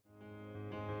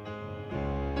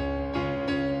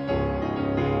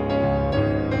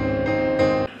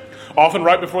Often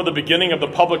right before the beginning of the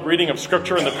public reading of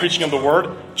Scripture and the preaching of the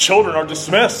Word, children are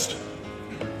dismissed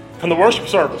from the worship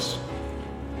service.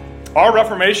 Our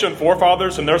Reformation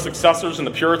forefathers and their successors and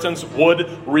the Puritans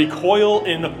would recoil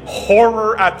in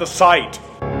horror at the sight.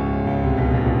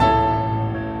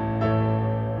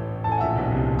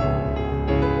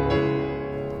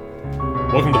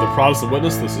 Welcome to the Protestant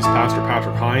Witness. This is Pastor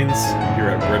Patrick Hines here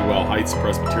at Bridwell Heights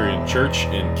Presbyterian Church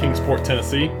in Kingsport,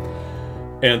 Tennessee.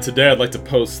 And today I'd like to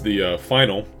post the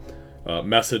final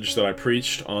message that I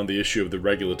preached on the issue of the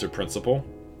regulative principle.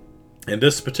 In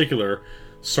this particular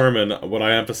sermon, what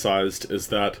I emphasized is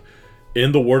that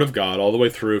in the Word of God, all the way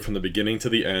through from the beginning to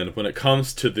the end, when it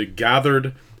comes to the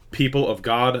gathered people of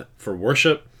God for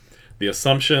worship, the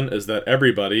assumption is that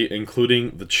everybody,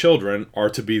 including the children, are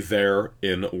to be there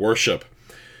in worship.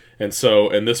 And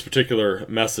so in this particular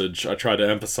message, I try to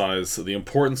emphasize the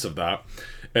importance of that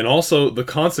and also the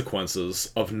consequences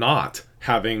of not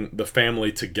having the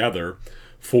family together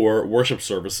for worship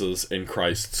services in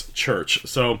Christ's church.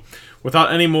 So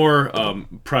without any more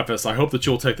preface, I hope that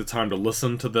you'll take the time to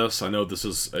listen to this. I know this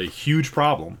is a huge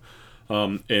problem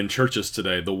in churches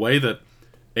today. The way that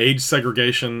age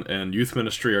segregation and youth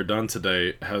ministry are done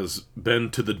today has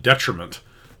been to the detriment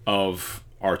of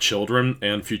our children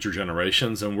and future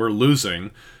generations, and we're losing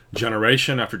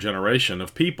generation after generation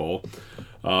of people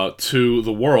to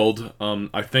the world,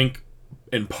 I think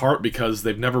in part because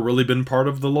they've never really been part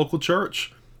of the local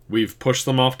church. We've pushed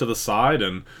them off to the side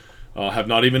and have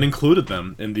not even included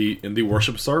them in the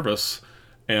worship service,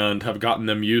 and have gotten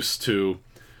them used to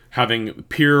having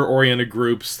peer-oriented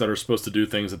groups that are supposed to do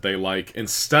things that they like,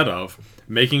 instead of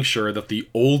making sure that the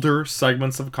older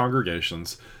segments of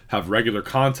congregations have regular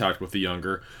contact with the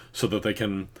younger so that they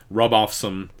can rub off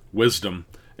some wisdom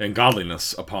and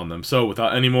godliness upon them. So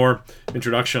without any more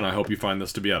introduction, I hope you find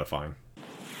this to be edifying.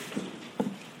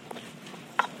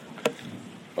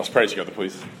 Let's pray together,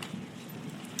 please.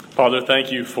 Father,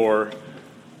 thank you for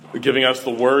giving us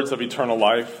the words of eternal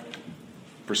life,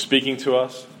 for speaking to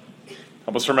us.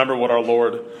 Help us remember what our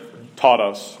Lord taught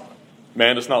us.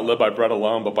 Man does not live by bread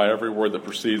alone, but by every word that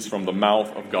proceeds from the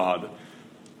mouth of God.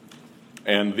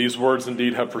 And these words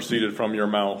indeed have proceeded from your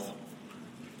mouth.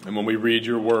 And when we read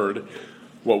your word,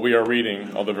 what we are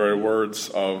reading are the very words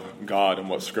of God, and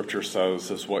what Scripture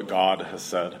says is what God has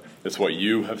said. It's what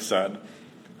you have said.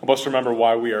 Help us remember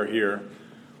why we are here.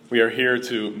 We are here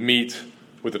to meet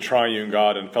with the triune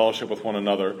God and fellowship with one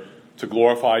another, to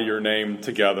glorify your name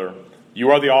together.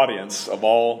 You are the audience of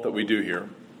all that we do here,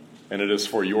 and it is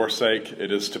for your sake,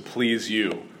 it is to please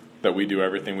you that we do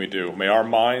everything we do. May our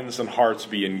minds and hearts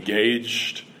be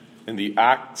engaged in the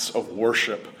acts of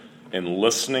worship, in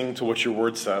listening to what your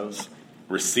word says,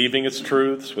 receiving its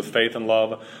truths with faith and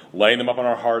love, laying them up in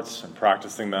our hearts and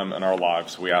practicing them in our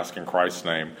lives. We ask in Christ's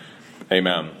name.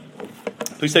 Amen.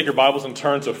 Please take your Bibles and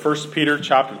turn to 1 Peter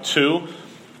chapter 2.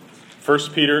 1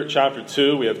 Peter chapter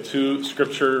 2. We have two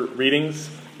scripture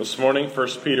readings this morning. 1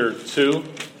 Peter 2,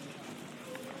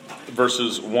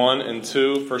 verses 1 and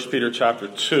 2. 1 Peter chapter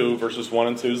 2, verses 1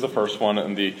 and 2 is the first one,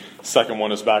 and the second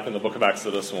one is back in the book of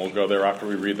Exodus, and we'll go there after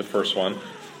we read the first one.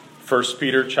 1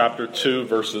 Peter chapter 2,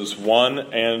 verses 1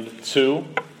 and 2.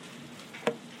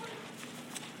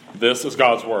 This is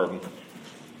God's word.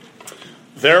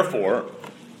 Therefore,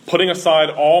 putting aside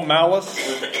all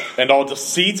malice and all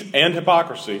deceit and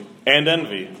hypocrisy and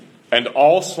envy and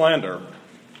all slander,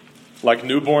 like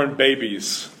newborn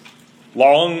babies,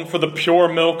 long for the pure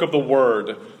milk of the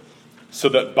word, so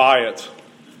that by it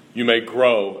you may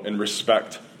grow in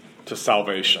respect to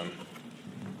salvation.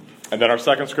 And then our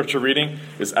second scripture reading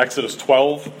is Exodus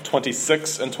 12,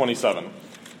 26 and 27.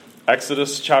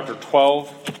 Exodus chapter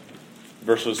 12,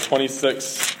 verses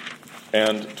 26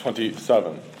 and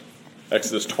 27.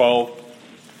 Exodus 12,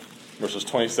 verses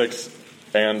 26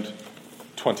 and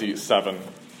 27.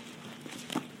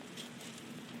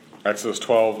 Exodus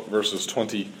 12, verses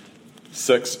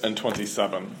 26 and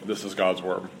 27. This is God's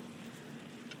word.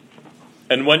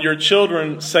 And when your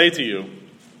children say to you,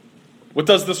 "What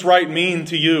does this rite mean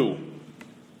to you?"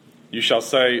 you shall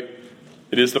say,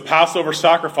 "It is the Passover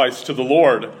sacrifice to the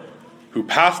Lord, who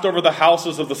passed over the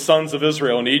houses of the sons of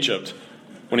Israel in Egypt,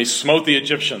 when he smote the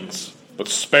Egyptians, but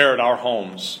spared our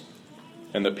homes."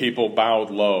 And the people bowed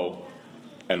low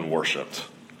and worshipped.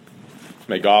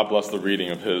 May God bless the reading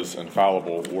of his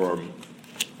infallible word. In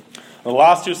the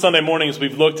last two Sunday mornings,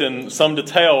 we've looked in some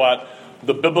detail at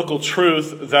the biblical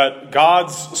truth that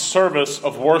God's service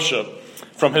of worship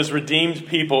from his redeemed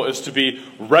people is to be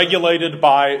regulated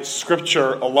by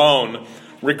Scripture alone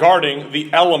regarding the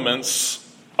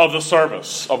elements of the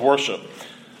service of worship.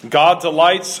 God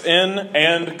delights in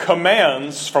and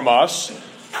commands from us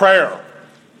prayer.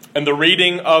 and the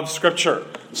reading of Scripture,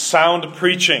 sound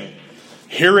preaching,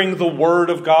 hearing the Word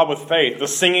of God with faith, the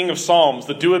singing of psalms,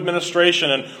 the due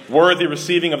administration and worthy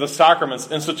receiving of the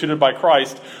sacraments instituted by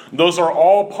Christ, those are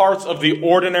all parts of the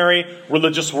ordinary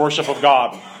religious worship of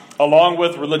God, along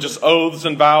with religious oaths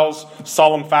and vows,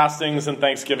 solemn fastings, and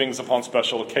thanksgivings upon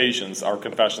special occasions, our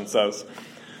confession says.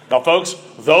 Now, folks,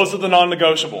 those are the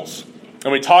non-negotiables.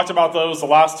 And we talked about those the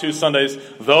last 2 Sundays.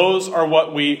 Those are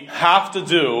what we have to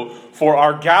do for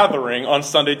our gathering on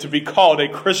Sunday to be called a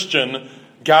Christian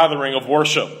gathering of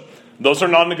worship. Those are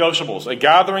non-negotiables. A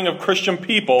gathering of Christian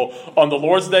people on the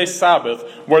Lord's Day Sabbath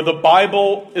where the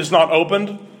Bible is not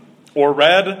opened or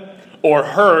read or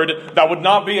heard, that would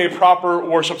not be a proper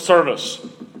worship service.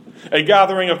 A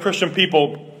gathering of Christian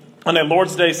people on a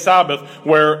Lord's Day Sabbath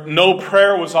where no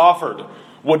prayer was offered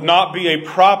would not be a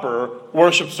proper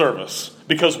worship service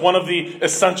because one of the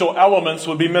essential elements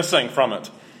would be missing from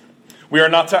it. We are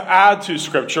not to add to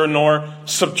Scripture nor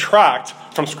subtract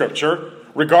from Scripture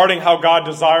regarding how God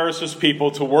desires His people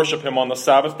to worship Him on the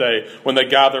Sabbath day when they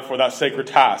gather for that sacred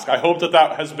task. I hope that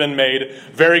that has been made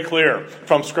very clear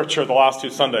from Scripture the last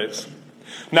 2 Sundays.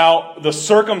 Now, the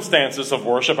circumstances of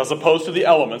worship, as opposed to the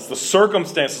elements, the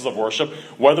circumstances of worship,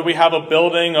 whether we have a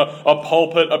building, a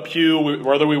pulpit, a pew,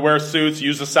 whether we wear suits,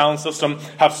 use a sound system,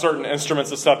 have certain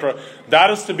instruments, etc., that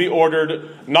is to be ordered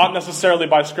not necessarily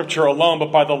by Scripture alone,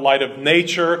 but by the light of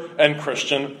nature and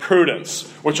Christian prudence,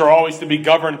 which are always to be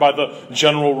governed by the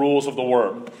general rules of the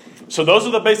Word. So those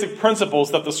are the basic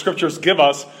principles that the Scriptures give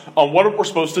us on what we're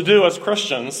supposed to do as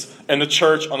Christians in the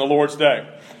church on the Lord's Day.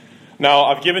 Now,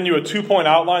 I've given you a 2-point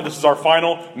outline. This is our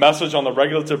final message on the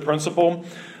regulative principle.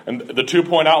 And the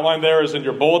 2-point outline there is in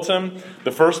your bulletin.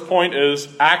 The first point is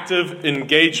active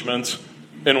engagement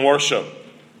in worship.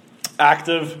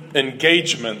 Active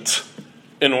engagement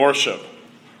in worship.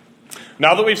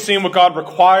 Now that we've seen what God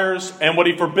requires and what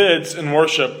He forbids in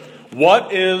worship,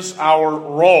 what is our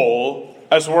role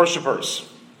as worshipers?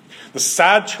 The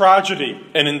sad tragedy,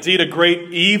 and indeed a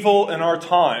great evil in our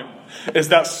time, is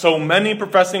that so many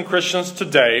professing Christians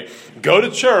today go to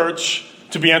church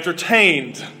to be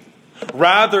entertained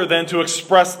rather than to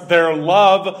express their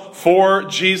love for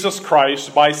Jesus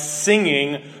Christ by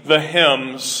singing the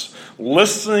hymns,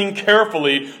 listening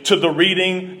carefully to the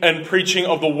reading and preaching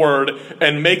of the Word,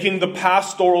 and making the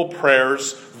pastoral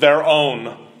prayers their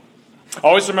own.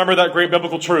 Always remember that great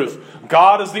biblical truth.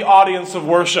 God is the audience of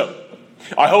worship.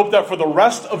 I hope that for the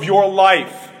rest of your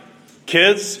life,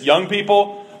 kids, young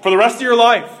people, for the rest of your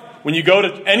life, when you go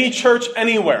to any church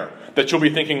anywhere, that you'll be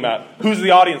thinking that. Who's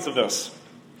the audience of this?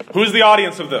 Who's the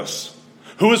audience of this?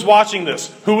 Who is watching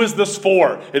this? Who is this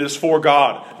for? It is for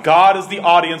God. God is the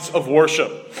audience of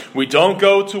worship. We don't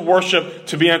go to worship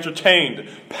to be entertained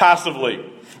passively.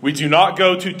 We do not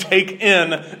go to take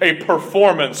in a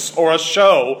performance or a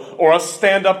show or a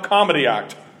stand-up comedy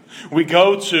act. We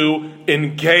go to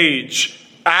engage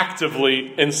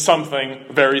actively in something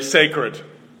very sacred.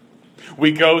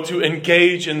 We go to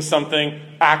engage in something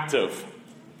active.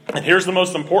 And here's the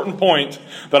most important point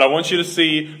that I want you to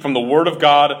see from the Word of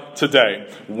God today.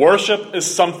 Worship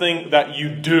is something that you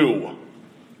do.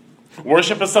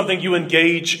 Worship is something you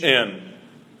engage in.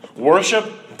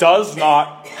 Worship does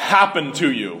not happen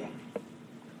to you.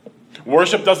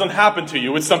 Worship doesn't happen to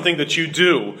you. It's something that you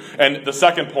do. And the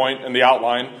second point in the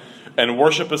outline, and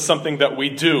worship is something that we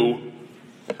do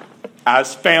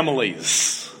as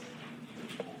families.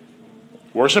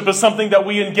 Worship is something that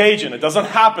we engage in. It doesn't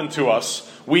happen to us.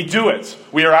 We do it.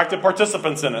 We are active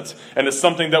participants in it. And it's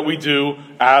something that we do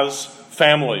as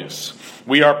families.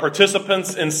 We are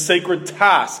participants in sacred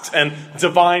tasks and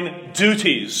divine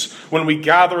duties when we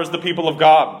gather as the people of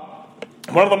God.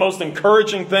 One of the most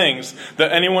encouraging things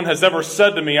that anyone has ever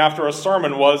said to me after a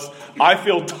sermon was, "I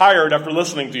feel tired after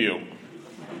listening to you."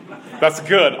 That's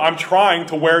good. I'm trying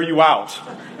to wear you out.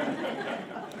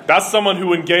 That's someone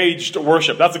who engaged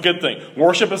worship. That's a good thing.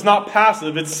 Worship is not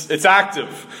passive, it's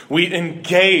active. We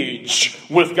engage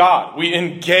with God. We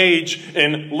engage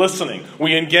in listening.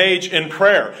 We engage in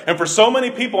prayer. And for so many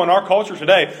people in our culture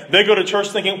today, they go to church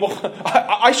thinking, well,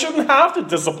 I shouldn't have to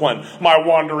discipline my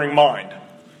wandering mind.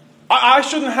 I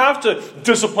shouldn't have to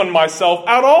discipline myself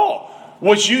at all.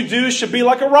 What you do should be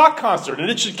like a rock concert, and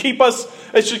it should keep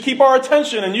our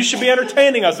attention, and you should be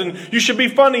entertaining us, and you should be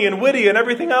funny and witty and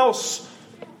everything else.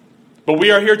 But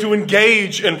we are here to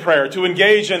engage in prayer, to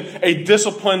engage in a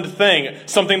disciplined thing,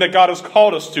 something that God has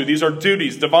called us to. These are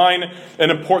duties, divine and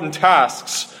important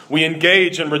tasks. We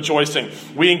engage in rejoicing.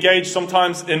 We engage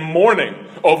sometimes in mourning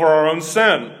over our own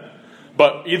sin.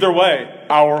 But either way,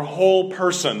 our whole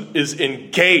person is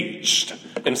engaged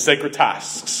in sacred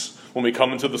tasks when we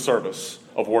come into the service.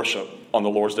 of worship on the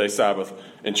Lord's Day Sabbath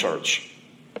in church.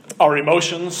 Our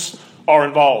emotions are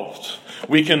involved.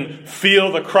 We can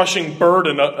feel the crushing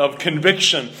burden of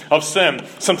conviction of sin.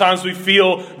 Sometimes we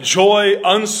feel joy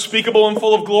unspeakable and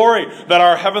full of glory that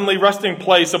our heavenly resting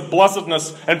place of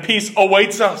blessedness and peace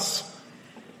awaits us.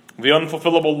 The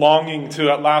unfulfillable longing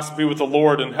to at last be with the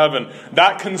Lord in heaven,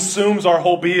 that consumes our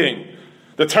whole being.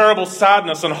 The terrible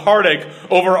sadness and heartache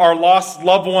over our lost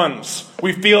loved ones,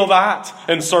 we feel that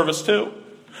in service too.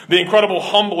 The incredible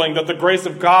humbling that the grace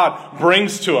of God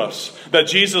brings to us, that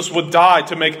Jesus would die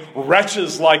to make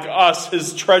wretches like us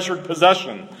his treasured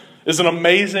possession, is an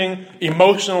amazing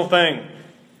emotional thing.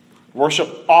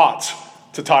 Worship ought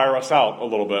to tire us out a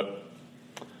little bit.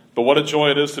 But what a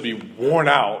joy it is to be worn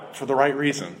out for the right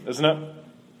reason, isn't it?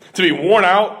 To be worn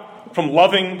out from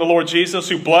loving the Lord Jesus,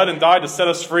 who bled and died to set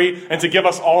us free and to give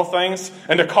us all things,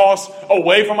 and to call us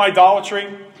away from idolatry,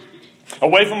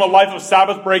 away from a life of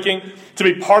Sabbath breaking, to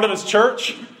be part of his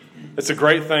church. It's a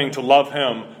great thing to love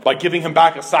him by giving him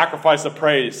back a sacrifice of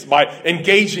praise, by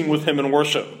engaging with him in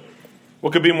worship.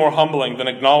 What could be more humbling than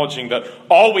acknowledging that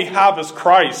all we have is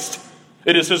Christ?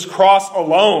 It is his cross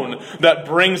alone that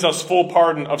brings us full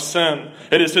pardon of sin.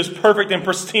 It is his perfect and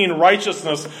pristine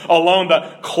righteousness alone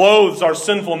that clothes our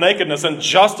sinful nakedness and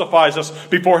justifies us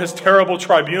before his terrible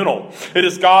tribunal. It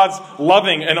is God's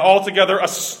loving and altogether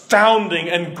astounding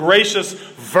and gracious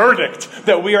verdict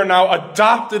that we are now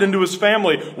adopted into his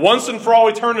family once and for all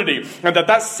eternity, and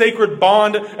that sacred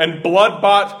bond and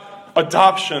blood-bought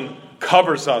adoption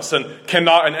covers us and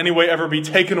cannot in any way ever be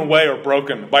taken away or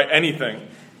broken by anything.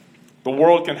 The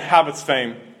world can have its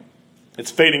fame,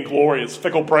 its fading glory, its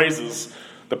fickle praises,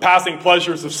 the passing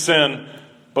pleasures of sin.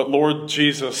 But Lord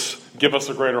Jesus, give us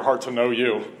a greater heart to know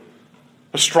you,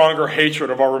 a stronger hatred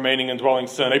of our remaining indwelling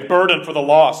sin, a burden for the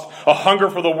lost, a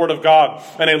hunger for the word of God,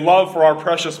 and a love for our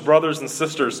precious brothers and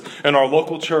sisters in our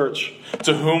local church,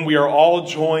 to whom we are all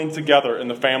joined together in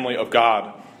the family of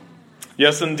God.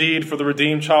 Yes, indeed, for the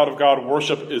redeemed child of God,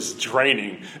 worship is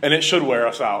draining, and it should wear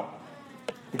us out.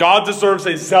 God deserves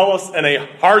a zealous and a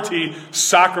hearty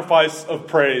sacrifice of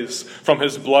praise from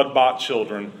his blood-bought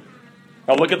children.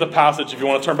 Now look at the passage if you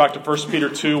want to turn back to 1 Peter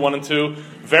 2, 1 and 2.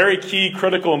 Very key,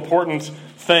 critical, important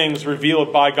things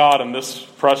revealed by God in this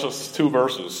precious 2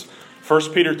 verses.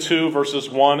 1 Peter 2, verses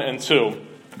 1 and 2.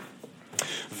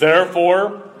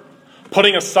 Therefore,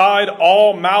 putting aside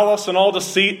all malice and all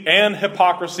deceit and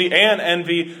hypocrisy and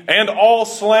envy and all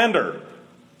slander,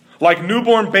 like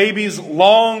newborn babies,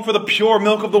 long for the pure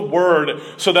milk of the word,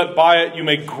 so that by it you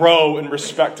may grow in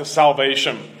respect to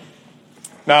salvation.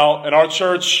 Now, in our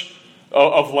church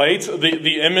of late,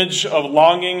 the image of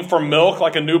longing for milk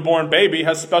like a newborn baby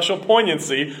has special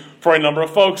poignancy for a number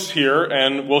of folks here,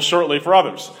 and will shortly for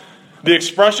others. The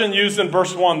expression used in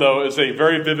verse 1, though, is a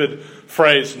very vivid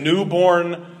phrase,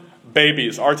 newborn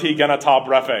babies, arti genita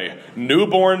brefe,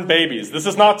 newborn babies. This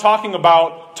is not talking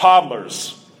about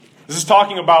toddlers. This is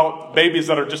talking about babies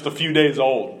that are just a few days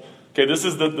old. Okay, this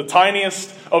is the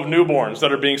tiniest of newborns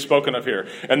that are being spoken of here.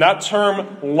 And that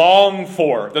term, long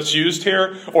for, that's used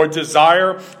here, or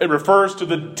desire, it refers to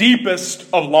the deepest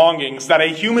of longings that a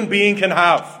human being can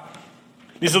have.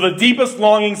 These are the deepest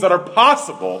longings that are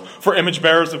possible for image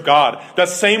bearers of God. That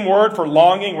same word for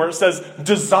longing, where it says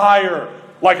desire,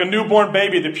 like a newborn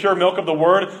baby, the pure milk of the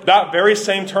word, that very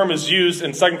same term is used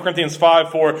in 2 Corinthians 5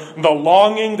 for the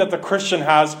longing that the Christian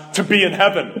has to be in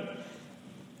heaven,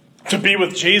 to be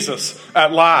with Jesus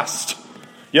at last.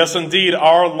 Yes, indeed,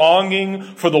 our longing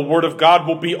for the word of God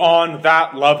will be on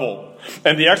that level.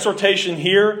 And the exhortation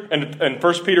here in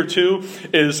 1 Peter 2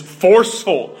 is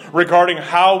forceful regarding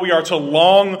how we are to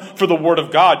long for the word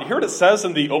of God. You hear what it says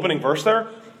in the opening verse there?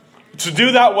 To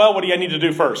do that well, what do I need to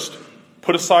do first?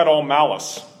 Put aside all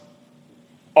malice,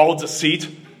 all deceit,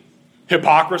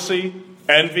 hypocrisy,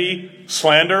 envy,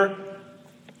 slander.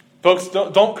 Folks,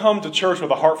 don't come to church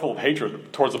with a heart full of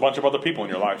hatred towards a bunch of other people in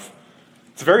your life.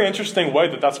 It's a very interesting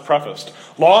way that's prefaced.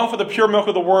 Long for the pure milk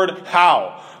of the word,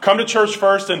 how? Come to church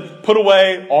first and put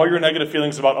away all your negative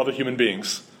feelings about other human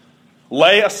beings.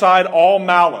 Lay aside all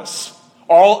malice,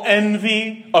 all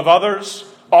envy of others,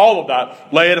 all of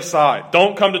that, lay it aside.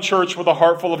 Don't come to church with a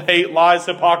heart full of hate, lies,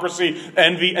 hypocrisy,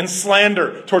 envy, and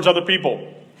slander towards other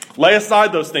people. Lay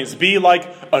aside those things. Be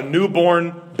like a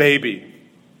newborn baby.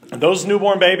 And those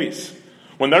newborn babies,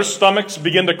 when their stomachs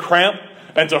begin to cramp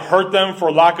and to hurt them for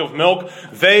lack of milk,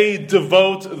 they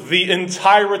devote the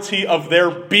entirety of their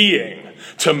being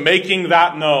to making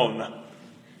that known.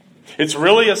 It's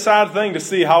really a sad thing to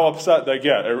see how upset they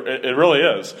get. It really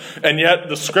is. And yet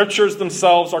the scriptures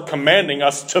themselves are commanding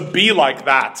us to be like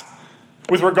that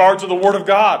with regard to the word of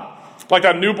God. Like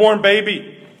that newborn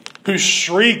baby who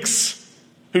shrieks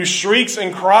who shrieks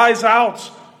and cries out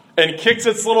and kicks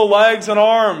its little legs and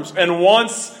arms and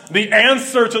wants the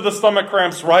answer to the stomach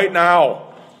cramps right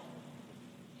now.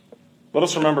 Let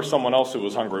us remember someone else who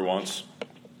was hungry once.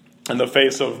 In the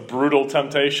face of brutal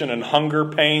temptation and hunger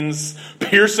pains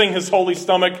piercing his holy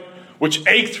stomach, which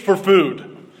ached for food.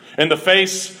 In the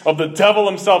face of the devil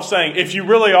himself saying, if you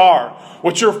really are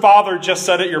what your father just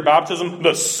said at your baptism,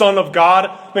 the Son of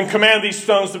God, then command these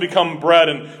stones to become bread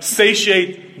and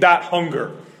satiate that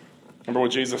hunger. Remember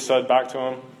what Jesus said back to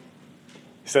him?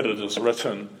 He said, it is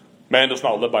written, man does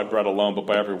not live by bread alone, but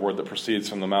by every word that proceeds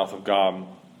from the mouth of God.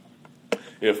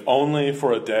 If only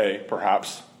for a day,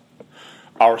 perhaps,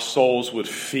 our souls would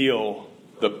feel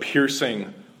the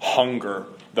piercing hunger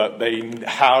that they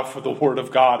have for the Word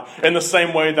of God in the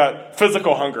same way that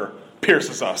physical hunger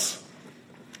pierces us.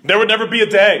 There would never be a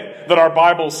day that our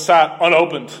Bibles sat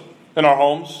unopened in our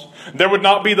homes. There would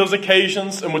not be those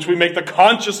occasions in which we make the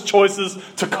conscious choices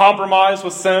to compromise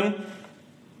with sin.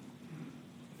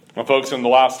 Now, folks, in the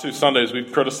last 2 Sundays,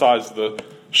 we've criticized the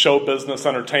show business,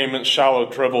 entertainment, shallow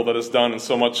drivel that is done in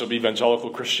so much of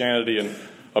evangelical Christianity in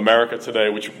America today,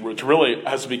 which really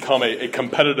has become a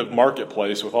competitive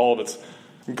marketplace with all of its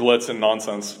glitz and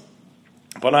nonsense.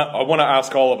 But I want to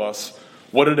ask all of us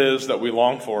what it is that we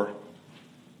long for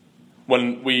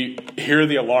when we hear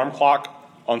the alarm clock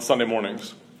on Sunday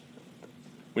mornings.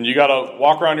 When you got to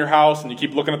walk around your house and you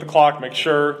keep looking at the clock, make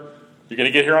sure you're going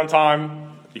to get here on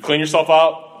time, you clean yourself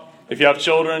up. If you have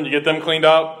children, you get them cleaned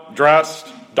up, dressed,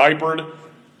 diapered.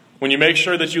 When you make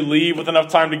sure that you leave with enough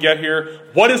time to get here,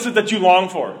 what is it that you long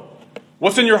for?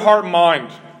 What's in your heart and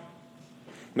mind?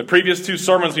 In the previous 2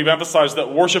 sermons, we've emphasized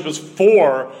that worship is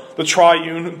for the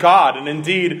triune God, and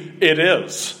indeed it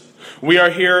is. We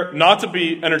are here not to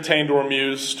be entertained or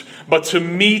amused, but to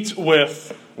meet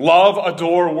with, love,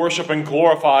 adore, worship, and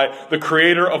glorify the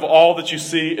Creator of all that you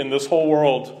see in this whole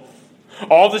world.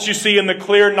 All that you see in the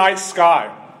clear night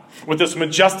sky, with its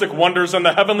majestic wonders and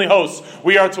the heavenly hosts.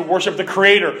 We are to worship the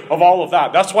Creator of all of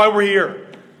that. That's why we're here.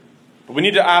 But we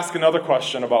need to ask another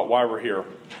question about why we're here.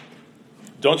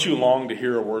 Don't you long to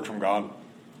hear a word from God?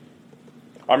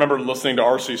 I remember listening to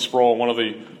R.C. Sproul, one of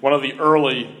the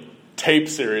early tape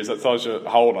series. That tells you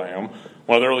how old I am.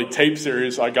 One of the early tape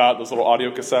series I got, those little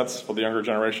audio cassettes for the younger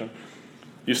generation.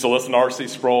 Used to listen to R.C.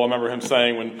 Sproul. I remember him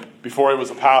saying before he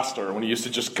was a pastor, when he used to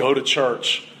just go to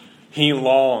church, he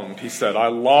said, I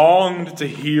longed to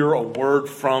hear a word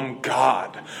from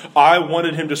God. I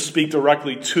wanted him to speak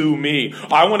directly to me.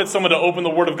 I wanted someone to open the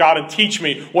Word of God and teach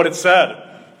me what it said.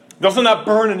 Doesn't that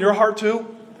burn in your heart too?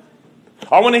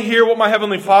 I want to hear what my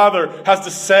Heavenly Father has to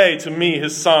say to me,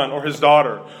 His son or His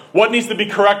daughter. What needs to be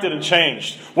corrected and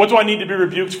changed? What do I need to be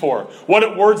rebuked for?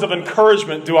 What words of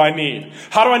encouragement do I need?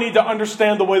 How do I need to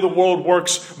understand the way the world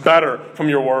works better from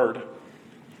your Word?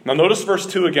 Now notice verse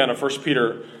 2 again of 1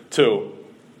 Peter 2.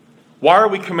 Why are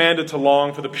we commanded to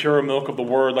long for the pure milk of the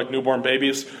Word like newborn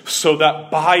babies? So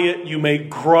that by it you may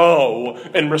grow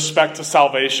in respect to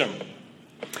salvation.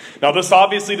 Now, this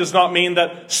obviously does not mean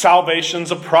that salvation's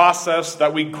a process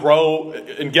that we grow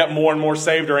and get more and more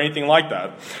saved or anything like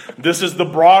that. This is the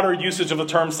broader usage of the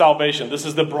term salvation. This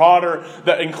is the broader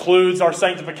that includes our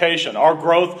sanctification, our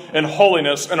growth in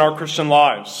holiness in our Christian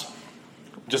lives.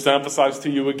 Just to emphasize to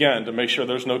you again, to make sure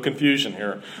there's no confusion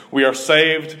here. We are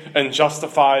saved and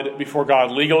justified before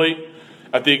God legally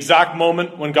at the exact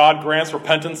moment when God grants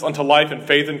repentance unto life and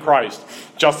faith in Christ.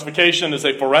 Justification is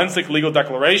a forensic legal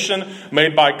declaration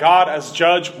made by God as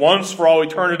judge once for all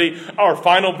eternity. Our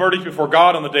final verdict before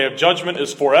God on the day of judgment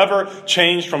is forever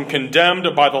changed from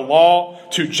condemned by the law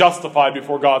to justified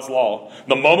before God's law.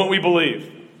 The moment we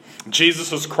believe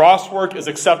Jesus' cross work is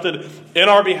accepted in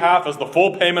our behalf as the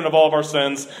full payment of all of our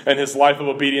sins, and his life of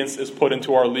obedience is put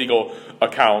into our legal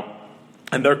account.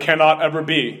 And there cannot ever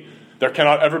be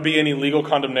any legal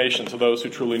condemnation to those who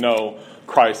truly know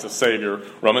Christ as Savior.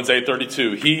 Romans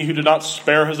 8:32, he who did not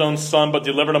spare his own son, but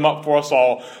delivered him up for us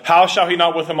all, how shall he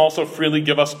not with him also freely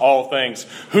give us all things?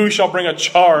 Who shall bring a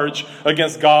charge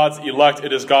against God's elect?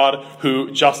 It is God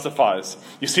who justifies.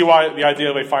 You see why the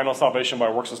idea of a final salvation by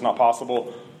works is not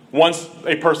possible? Once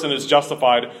a person is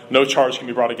justified, no charge can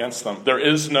be brought against them. There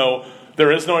is no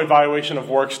evaluation of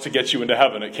works to get you into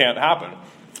heaven. It can't happen.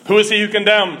 Who is he who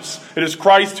condemns? It is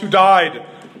Christ who died.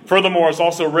 Furthermore, is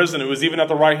also risen, who is even at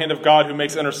the right hand of God, who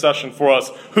makes intercession for us.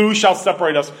 Who shall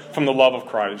separate us from the love of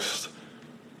Christ?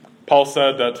 Paul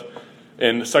said that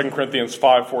in 2 Corinthians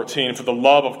 5:14, for the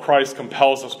love of Christ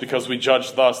compels us, because we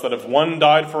judge thus, that if one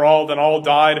died for all, then all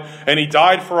died, and he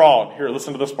died for all. Here,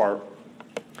 listen to this part.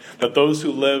 That those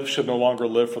who live should no longer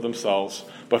live for themselves,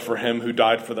 but for him who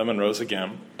died for them and rose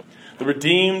again. The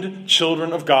redeemed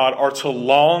children of God are to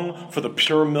long for the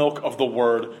pure milk of the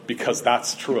word because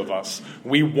that's true of us.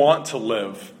 We want to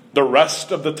live the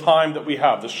rest of the time that we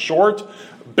have, the short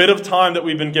bit of time that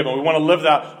we've been given. We want to live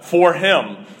that for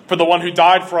him, for the one who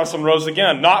died for us and rose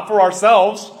again. Not for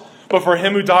ourselves, but for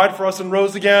him who died for us and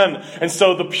rose again. And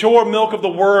so the pure milk of the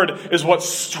word is what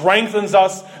strengthens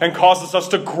us and causes us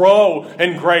to grow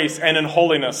in grace and in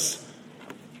holiness,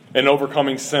 in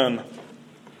overcoming sin.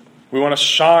 We want to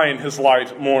shine his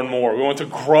light more and more. We want to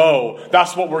grow.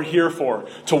 That's what we're here for,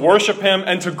 to worship him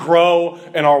and to grow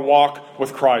in our walk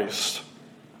with Christ.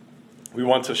 We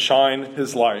want to shine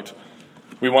his light.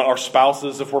 We want our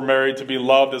spouses, if we're married, to be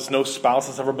loved as no spouse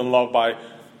has ever been loved by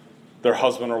their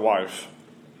husband or wife.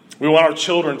 We want our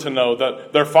children to know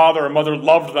that their father and mother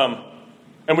loved them,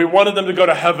 and we wanted them to go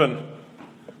to heaven.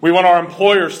 We want our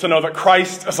employers to know that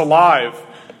Christ is alive.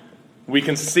 We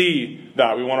can see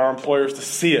that. We want our employers to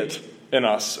see it in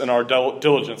us, in our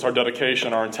diligence, our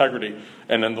dedication, our integrity,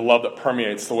 and in the love that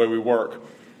permeates the way we work.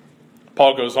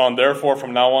 Paul goes on, therefore,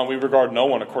 from now on, we regard no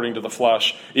one according to the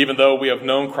flesh. Even though we have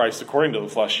known Christ according to the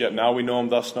flesh, yet now we know him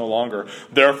thus no longer.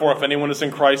 Therefore, if anyone is in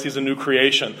Christ, he's a new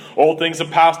creation. Old things have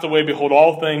passed away. Behold,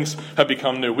 all things have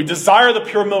become new. We desire the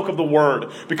pure milk of the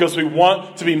word because we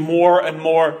want to be more and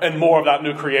more and more of that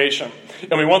new creation.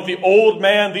 And we want the old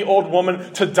man, the old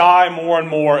woman to die more and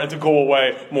more and to go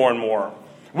away more and more.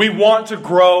 We want to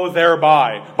grow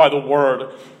thereby, by the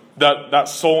word, that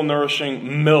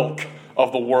soul-nourishing milk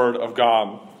of the word of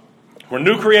God. We're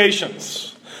new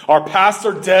creations. Our pasts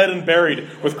are dead and buried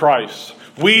with Christ.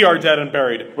 We are dead and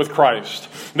buried with Christ.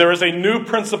 There is a new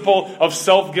principle of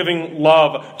self-giving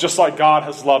love, just like God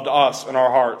has loved us in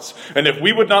our hearts. And if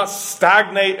we would not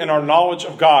stagnate in our knowledge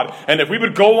of God, and if we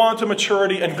would go on to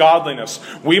maturity and godliness,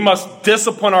 we must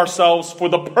discipline ourselves for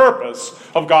the purpose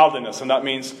of godliness. And that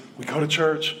means we go to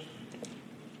church.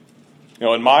 You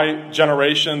know, in my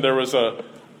generation, there was a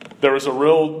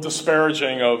real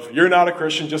disparaging of, you're not a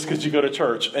Christian just because you go to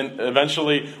church. And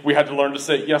eventually we had to learn to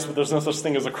say, yes, but there's no such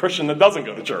thing as a Christian that doesn't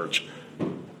go to church.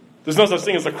 There's no such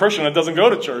thing as a Christian that doesn't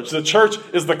go to church. The church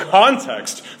is the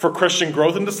context for Christian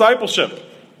growth and discipleship.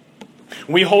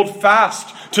 We hold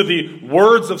fast to the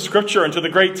words of Scripture and to the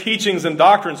great teachings and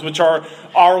doctrines which are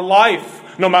our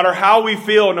life. No matter how we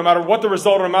feel, no matter what the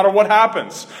result, no matter what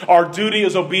happens, our duty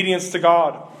is obedience to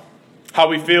God. How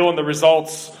we feel and the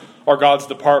results are God's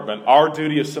department. Our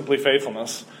duty is simply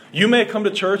faithfulness. You may come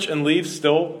to church and leave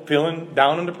still feeling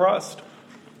down and depressed.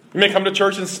 You may come to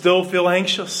church and still feel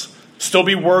anxious, still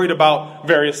be worried about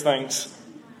various things.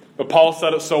 But Paul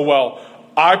said it so well.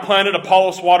 I planted,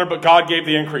 Apollos watered, but God gave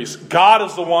the increase. God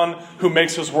is the one who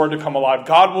makes his word to come alive.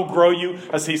 God will grow you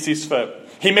as he sees fit.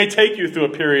 He may take you through a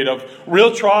period of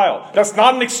real trial. That's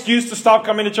not an excuse to stop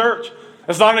coming to church.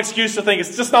 It's not an excuse to think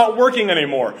it's just not working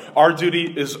anymore. Our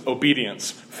duty is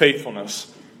obedience,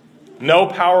 faithfulness. No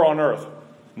power on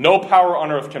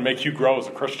earth can make you grow as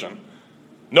a Christian.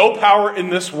 No power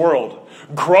in this world.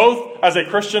 Growth as a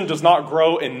Christian does not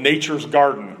grow in nature's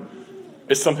garden.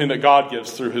 It's something that God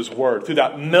gives through his word, through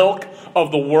that milk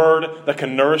of the word that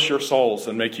can nourish your souls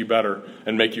and make you better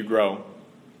and make you grow.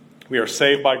 We are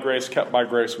saved by grace, kept by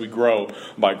grace, we grow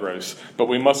by grace. But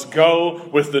we must go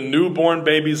with the newborn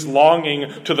baby's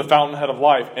longing to the fountainhead of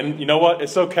life. And you know what?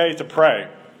 It's okay to pray.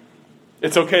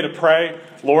 It's okay to pray,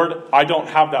 Lord, I don't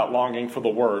have that longing for the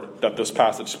word that this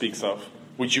passage speaks of.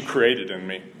 Would you create it in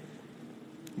me?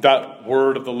 That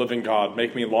word of the living God,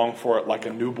 make me long for it like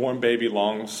a newborn baby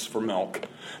longs for milk.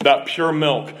 That pure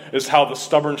milk is how the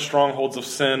stubborn strongholds of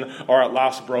sin are at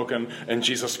last broken, and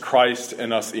Jesus Christ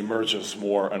in us emerges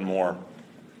more and more.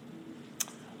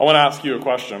 I want to ask you a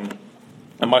question,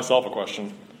 and myself a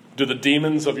question. Do the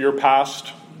demons of your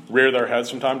past rear their heads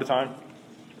from time to time?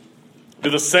 Do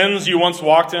the sins you once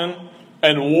walked in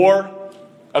and wore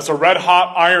as a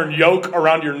red-hot iron yoke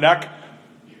around your neck,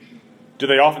 do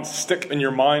they often stick in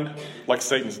your mind like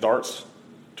Satan's darts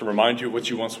to remind you of what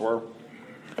you once were?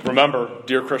 Remember,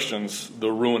 dear Christians,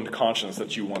 the ruined conscience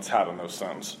that you once had in those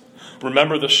sins.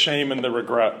 Remember the shame and the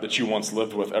regret that you once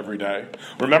lived with every day.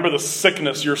 Remember the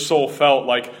sickness your soul felt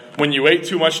like when you ate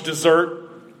too much dessert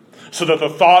so that the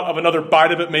thought of another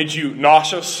bite of it made you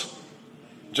nauseous.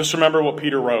 Just remember what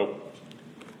Peter wrote.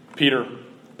 Peter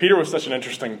was such an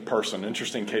interesting person,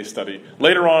 interesting case study.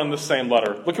 Later on in this same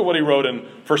letter, look at what he wrote in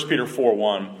 1 Peter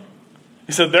 4:1.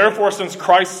 He said, therefore, since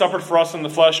Christ suffered for us in the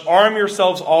flesh, arm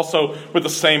yourselves also with the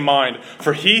same mind.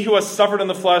 For he who has suffered in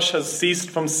the flesh has ceased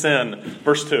from sin.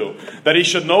 Verse 2, that he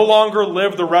should no longer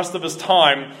live the rest of his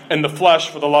time in the flesh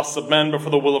for the lusts of men, but for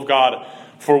the will of God.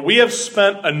 For we have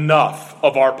spent enough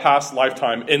of our past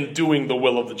lifetime in doing the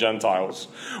will of the Gentiles.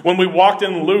 When we walked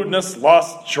in lewdness,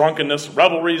 lust, drunkenness,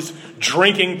 revelries,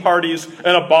 drinking parties,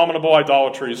 and abominable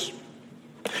idolatries.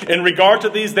 In regard to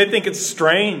these, they think it's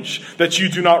strange that you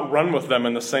do not run with them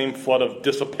in the same flood of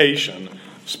dissipation,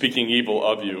 speaking evil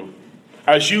of you.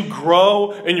 As you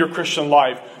grow in your Christian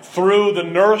life through the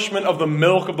nourishment of the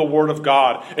milk of the Word of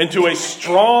God into a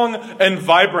strong and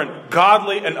vibrant,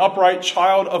 godly and upright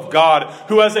child of God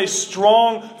who has a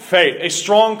strong faith, a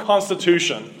strong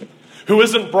constitution, who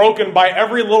isn't broken by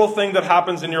every little thing that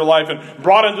happens in your life and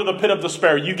brought into the pit of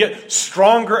despair. You get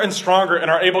stronger and stronger and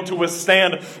are able to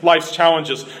withstand life's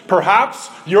challenges. Perhaps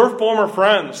your former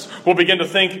friends will begin to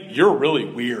think you're really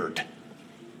weird.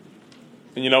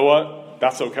 And you know what?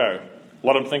 That's okay.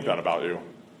 Let them think that about you.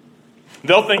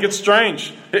 They'll think it's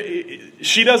strange.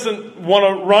 She doesn't want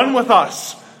to run with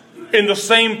us in the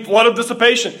same flood of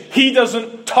dissipation. He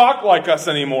doesn't talk like us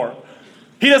anymore.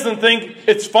 He doesn't think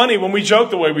it's funny when we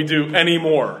joke the way we do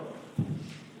anymore.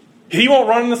 He won't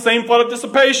run in the same flood of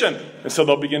dissipation. And so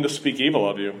they'll begin to speak evil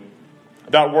of you.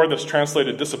 That word that's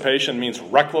translated dissipation means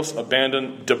reckless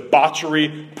abandon,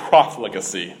 debauchery,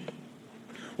 profligacy.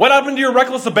 What happened to your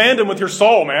reckless abandon with your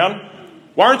soul, man?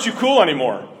 Why aren't you cool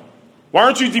anymore? Why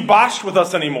aren't you debauched with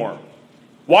us anymore?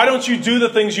 Why don't you do the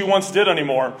things you once did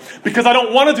anymore? Because I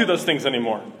don't want to do those things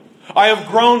anymore. I have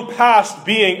grown past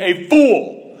being a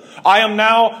fool. I am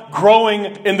now growing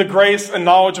in the grace and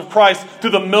knowledge of Christ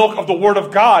through the milk of the Word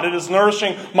of God. It is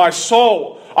nourishing my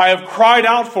soul. I have cried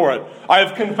out for it. I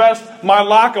have confessed my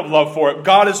lack of love for it.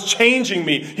 God is changing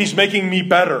me. He's making me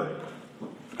better.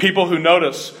 People who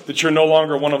notice that you're no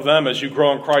longer one of them as you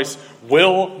grow in Christ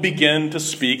will begin to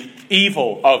speak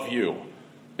evil of you.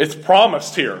 It's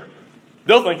promised here.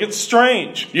 They'll think it's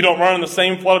strange. You don't run in the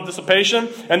same flood of dissipation,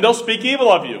 and they'll speak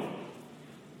evil of you.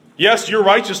 Yes, your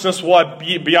righteousness will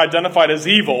be identified as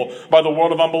evil by the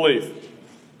world of unbelief.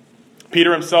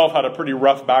 Peter himself had a pretty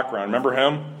rough background. Remember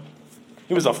him?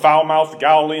 He was a foul-mouthed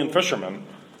Galilean fisherman.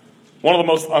 One of the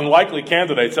most unlikely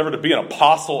candidates ever to be an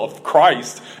apostle of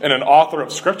Christ and an author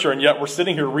of Scripture, and yet we're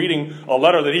sitting here reading a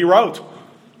letter that he wrote.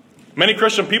 Many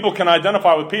Christian people can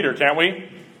identify with Peter, can't we?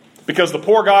 Because the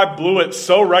poor guy blew it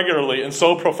so regularly and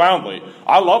so profoundly.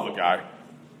 I love the guy.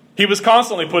 He was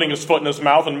constantly putting his foot in his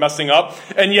mouth and messing up,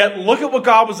 and yet look at what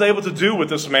God was able to do with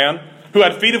this man who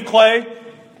had feet of clay,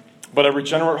 but a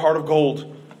regenerate heart of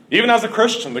gold. Even as a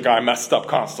Christian, the guy messed up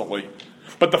constantly.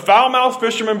 But the foul-mouthed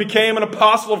fisherman became an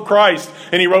apostle of Christ,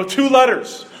 and he wrote 2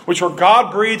 letters, which were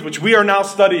God-breathed, which we are now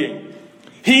studying.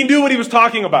 He knew what he was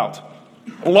talking about.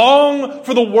 Long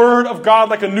for the word of God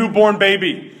like a newborn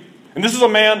baby. And this is a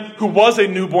man who was a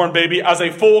newborn baby as a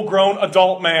full-grown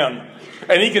adult man.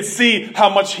 And he could see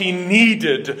how much he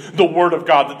needed the word of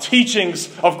God, the teachings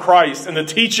of Christ, and the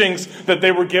teachings that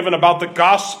they were given about the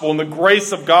gospel and the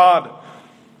grace of God.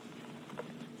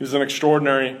 He was an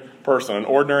extraordinary person, an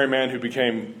ordinary man who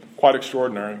became quite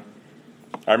extraordinary.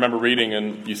 I remember reading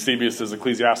in Eusebius'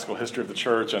 Ecclesiastical History of the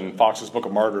Church and Fox's Book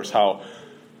of Martyrs how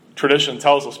tradition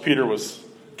tells us Peter was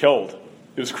killed.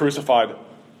 He was crucified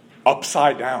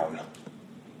upside down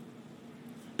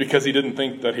because he didn't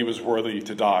think that he was worthy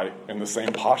to die in the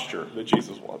same posture that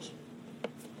Jesus was.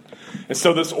 And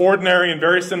so this ordinary and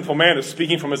very sinful man is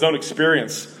speaking from his own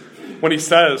experience when he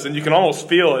says, and you can almost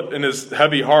feel it in his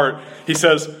heavy heart, he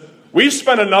says, "We've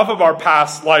spent enough of our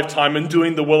past lifetime in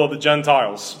doing the will of the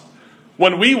Gentiles.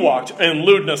 When we walked in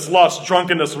lewdness, lust,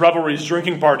 drunkenness, revelries,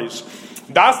 drinking parties.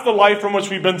 That's the life from which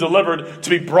we've been delivered to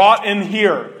be brought in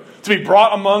here, to be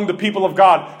brought among the people of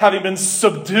God, having been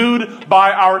subdued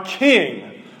by our King.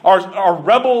 Our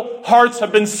rebel hearts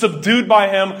have been subdued by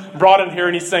him, brought in here,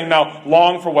 and he's saying, now,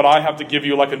 long for what I have to give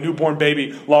you like a newborn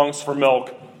baby longs for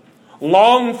milk.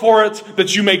 Long for it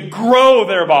that you may grow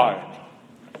thereby."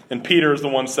 And Peter is the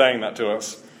one saying that to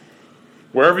us.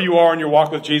 Wherever you are in your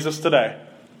walk with Jesus today,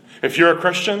 if you're a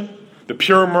Christian, the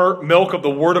pure milk of the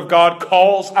Word of God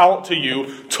calls out to you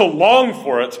to long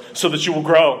for it so that you will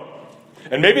grow.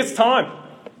 And maybe it's time.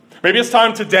 Maybe it's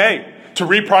time today to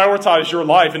reprioritize your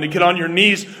life and to get on your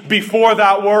knees before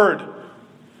that Word.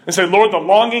 And say, Lord, the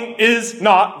longing is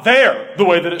not there the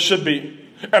way that it should be.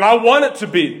 And I want it to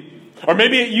be. Or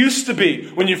maybe it used to be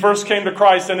when you first came to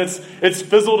Christ and it's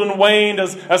fizzled and waned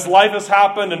as life has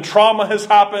happened and trauma has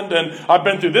happened and I've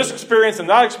been through this experience and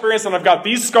that experience and I've got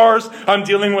these scars I'm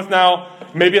dealing with now.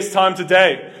 Maybe it's time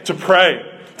today to pray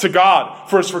to God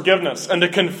for His forgiveness and to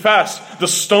confess the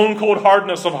stone-cold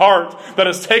hardness of heart that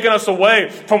has taken us away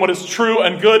from what is true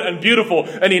and good and beautiful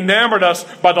and enamored us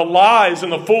by the lies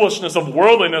and the foolishness of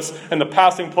worldliness and the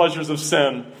passing pleasures of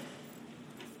sin.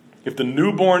 If the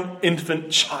newborn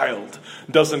infant child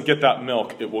doesn't get that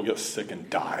milk, it will get sick and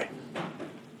die.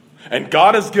 And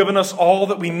God has given us all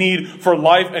that we need for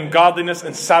life and godliness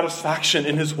and satisfaction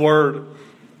in His Word.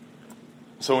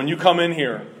 So when you come in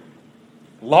here,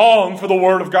 long for the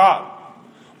Word of God.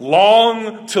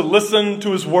 Long to listen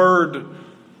to His Word.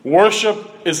 Worship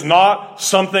is not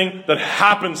something that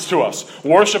happens to us.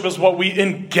 Worship is what we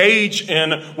engage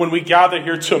in when we gather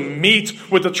here to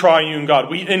meet with the triune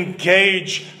God. We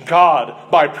engage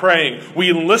God by praying.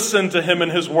 We listen to Him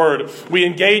in His Word. We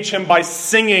engage Him by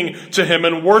singing to Him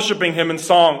and worshiping Him in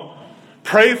song.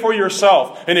 Pray for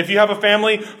yourself. And if you have a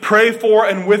family, pray for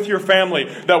and with your family.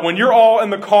 That when you're all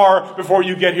in the car before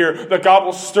you get here, that God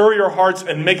will stir your hearts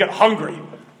and make it hungry.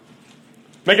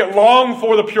 Make it long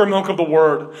for the pure milk of the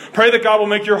Word. Pray that God will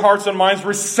make your hearts and minds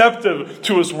receptive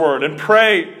to His Word. And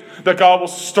pray that God will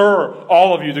stir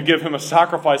all of you to give Him a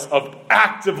sacrifice of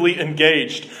actively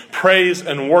engaged praise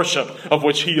and worship of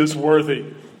which He is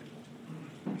worthy.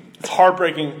 It's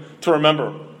heartbreaking to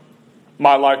remember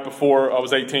my life before I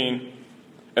was 18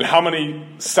 and how many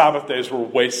Sabbath days were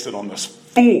wasted on this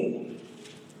fool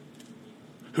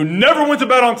who never went to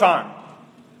bed on time,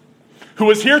 who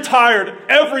was here tired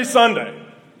every Sunday.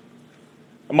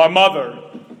 And my mother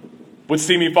would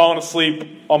see me falling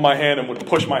asleep on my hand and would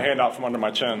push my hand out from under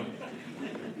my chin.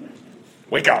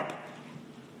 Wake up.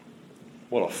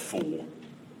 What a fool.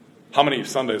 How many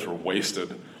Sundays were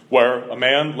wasted where a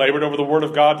man labored over the Word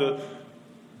of God to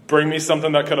bring me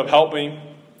something that could have helped me?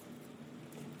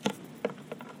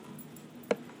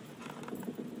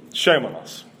 Shame on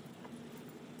us.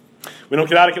 We don't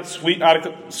get adequate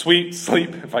sweet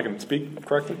sleep, if I can speak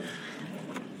correctly.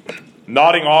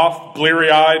 Nodding off,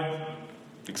 bleary-eyed,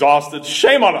 exhausted.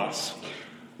 Shame on us.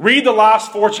 Read the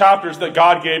last 4 chapters that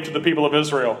God gave to the people of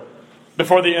Israel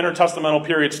before the intertestamental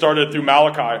period started through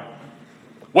Malachi.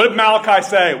 What did Malachi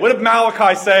say? What did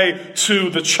Malachi say to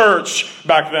the church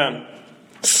back then?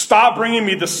 Stop bringing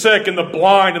me the sick and the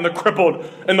blind and the crippled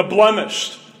and the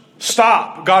blemished.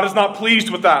 Stop. God is not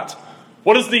pleased with that.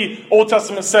 What does the Old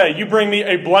Testament say? You bring me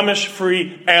a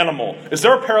blemish-free animal. Is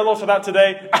there a parallel to that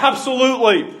today?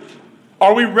 Absolutely.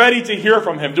 Are we ready to hear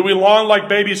from Him? Do we long like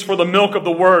babies for the milk of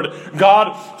the Word?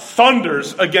 God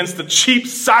thunders against the cheap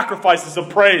sacrifices of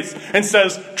praise and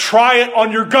says, try it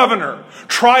on your governor.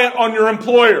 Try it on your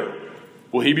employer.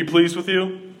 Will He be pleased with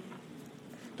you?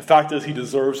 The fact is, He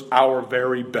deserves our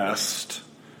very best.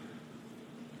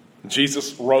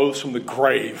 Jesus rose from the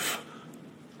grave,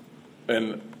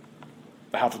 and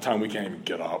half the time we can't even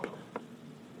get up.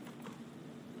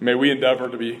 May we endeavor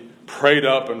to be prayed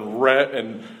up and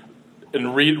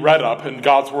read up in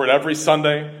God's Word every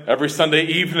Sunday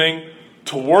evening,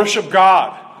 to worship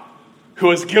God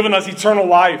who has given us eternal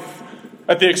life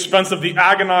at the expense of the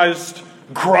agonized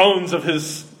groans of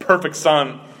His perfect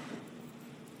Son.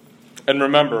 And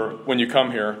remember, when you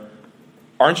come here,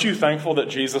 aren't you thankful that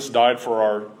Jesus died for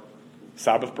our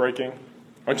Sabbath breaking?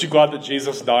 Aren't you glad that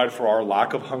Jesus died for our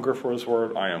lack of hunger for His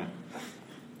Word? I am.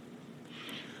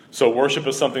 So worship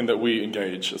is something that we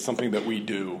engage. It's something that we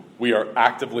do. We are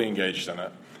actively engaged in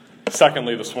it.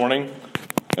 Secondly, this morning,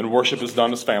 and worship is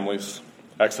done as families.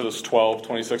 Exodus 12,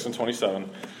 26 and 27.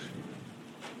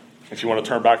 If you want to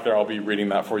turn back there, I'll be reading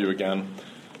that for you again.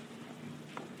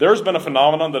 There's been a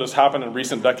phenomenon that has happened in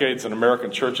recent decades in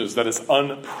American churches that is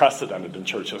unprecedented in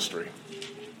church history.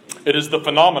 It is the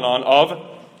phenomenon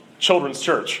of children's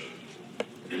church.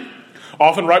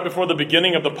 Often right before the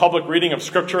beginning of the public reading of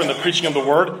Scripture and the preaching of the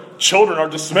Word, children are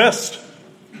dismissed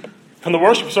from the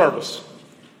worship service.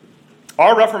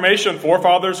 Our Reformation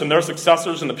forefathers and their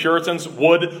successors and the Puritans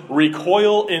would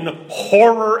recoil in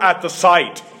horror at the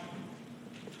sight.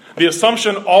 The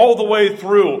assumption all the way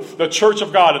through the Church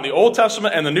of God in the Old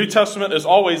Testament and the New Testament is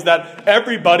always that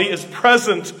everybody is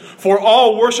present for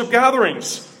all worship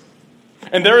gatherings.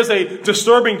 And there is a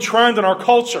disturbing trend in our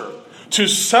culture to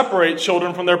separate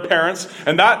children from their parents,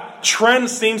 and that trend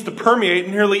seems to permeate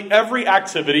nearly every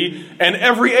activity and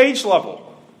every age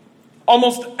level.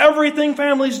 Almost everything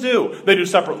families do, they do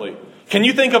separately. Can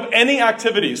you think of any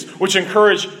activities which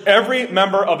encourage every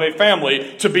member of a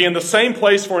family to be in the same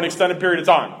place for an extended period of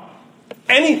time?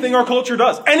 Anything our culture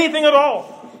does. Anything at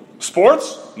all.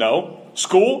 Sports? No.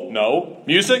 School? No.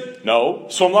 Music? No.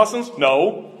 Swim lessons?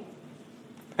 No.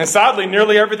 And sadly,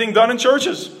 nearly everything done in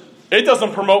churches. It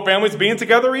doesn't promote families being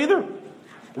together either.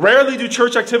 Rarely do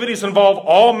church activities involve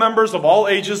all members of all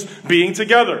ages being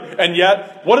together. And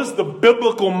yet, what is the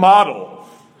biblical model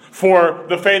for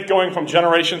the faith going from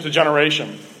generation to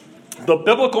generation? The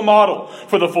biblical model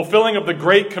for the fulfilling of the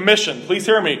Great Commission, please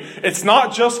hear me, it's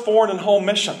not just foreign and home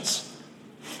missions.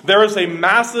 There is a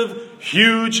massive,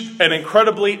 huge, and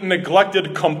incredibly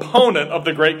neglected component of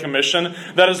the Great Commission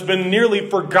that has been nearly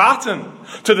forgotten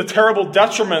to the terrible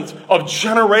detriment of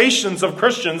generations of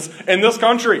Christians in this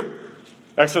country.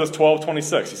 Exodus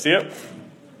 12:26. You see it?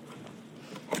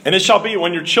 And it shall be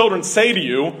when your children say to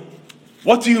you,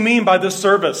 what do you mean by this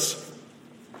service?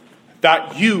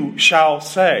 That you shall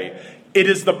say, it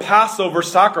is the Passover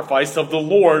sacrifice of the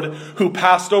Lord who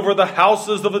passed over the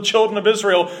houses of the children of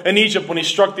Israel in Egypt when he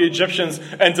struck the Egyptians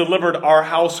and delivered our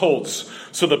households.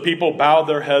 So the people bowed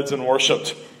their heads and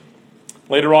worshipped.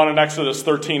 Later on in Exodus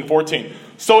 13:14.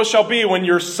 So it shall be when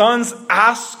your sons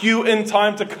ask you in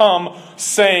time to come,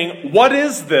 saying, what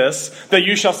is this? That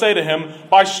you shall say to him,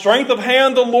 by strength of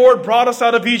hand the Lord brought us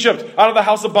out of Egypt, out of the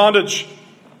house of bondage.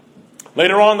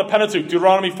 Later on in the Pentateuch,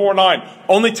 Deuteronomy 4:9.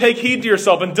 Only take heed to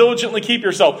yourself and diligently keep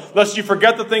yourself, lest you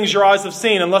forget the things your eyes have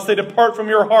seen, and lest they depart from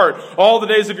your heart all the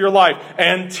days of your life,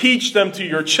 and teach them to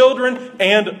your children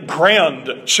and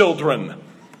grandchildren.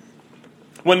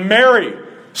 When Mary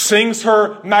sings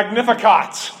her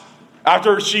Magnificat,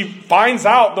 after she finds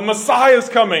out the Messiah is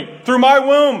coming through my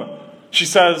womb, she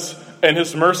says, and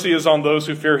his mercy is on those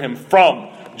who fear him from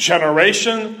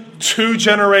generation to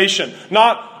generation.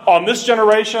 Not on this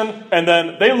generation, and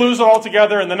then they lose it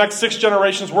altogether, and the next 6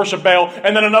 generations worship Baal,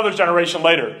 and then another generation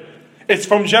later. It's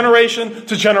from generation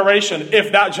to generation,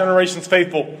 if that generation's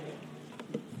faithful.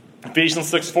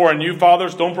 Ephesians 6:4, and you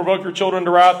fathers, don't provoke your children to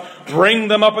wrath. Bring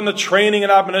them up in the training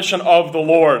and admonition of the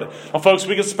Lord. Now, folks,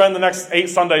 we could spend the next 8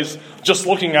 Sundays just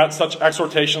looking at such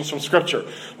exhortations from Scripture.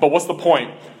 But what's the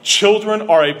point? Children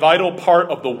are a vital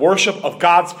part of the worship of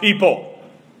God's people.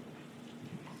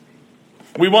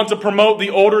 We want to promote the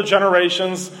older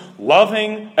generations,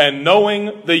 loving and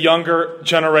knowing the younger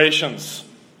generations.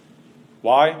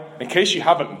 Why? In case you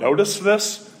haven't noticed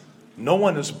this, no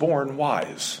one is born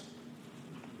wise.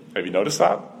 Have you noticed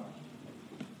that?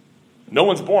 No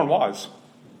one's born wise.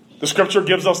 The Scripture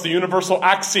gives us the universal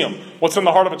axiom. What's in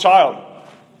the heart of a child?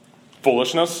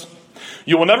 Foolishness.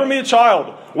 You will never meet a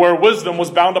child where wisdom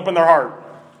was bound up in their heart.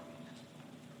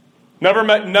 Never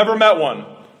met one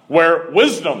where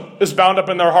wisdom is bound up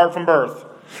in their heart from birth.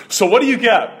 So what do you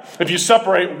get if you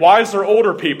separate wiser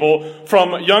older people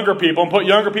from younger people and put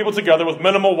younger people together with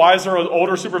minimal wiser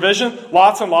older supervision?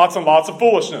 Lots and lots and lots of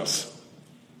foolishness.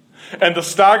 And the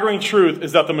staggering truth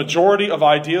is that the majority of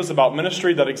ideas about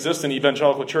ministry that exist in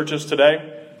evangelical churches today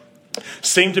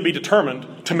seem to be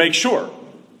determined to make sure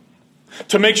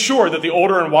that the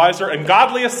older and wiser and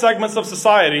godliest segments of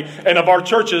society and of our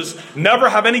churches never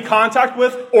have any contact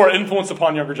with or influence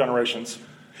upon younger generations.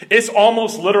 It's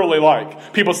almost literally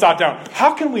like people sat down.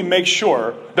 How can we make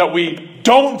sure that we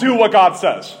don't do what God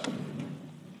says?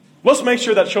 Let's make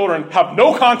sure that children have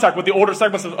no contact with the older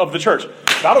segments of the church.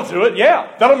 That'll do it, yeah.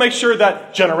 That'll make sure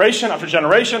that generation after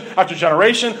generation after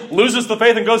generation loses the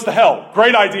faith and goes to hell.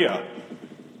 Great idea.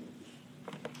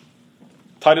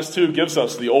 Titus 2 gives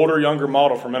us the older-younger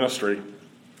model for ministry.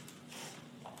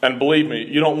 And believe me,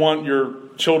 you don't want your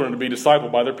children to be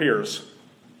discipled by their peers.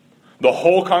 The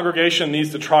whole congregation needs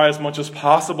to try as much as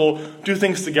possible, do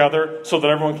things together so that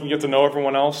everyone can get to know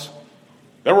everyone else.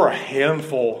 There were a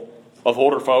handful of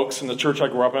older folks in the church I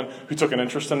grew up in who took an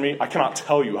interest in me. I cannot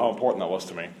tell you how important that was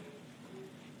to me.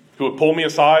 Who would pull me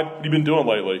aside. What have you been doing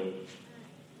lately?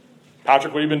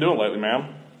 Patrick, what have you been doing lately,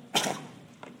 ma'am?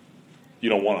 You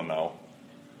don't want to know.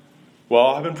 Well,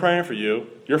 I've been praying for you.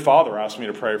 Your father asked me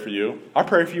to pray for you. I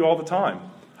pray for you all the time.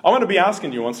 I'm going to be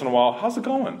asking you once in a while, how's it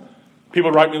going?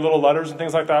 People write me little letters and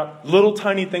things like that. Little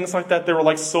tiny things like that. They were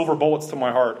like silver bullets to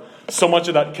my heart. So much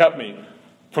of that kept me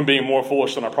from being more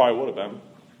foolish than I probably would have been.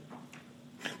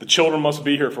 The children must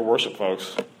be here for worship,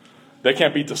 folks. They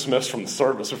can't be dismissed from the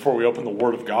service before we open the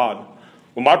Word of God.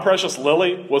 When my precious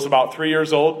Lily was about 3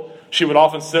 years old, she would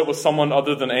often sit with someone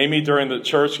other than Amy during the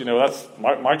church. You know, that's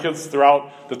my kids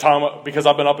throughout the time, because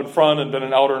I've been up in front and been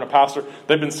an elder and a pastor,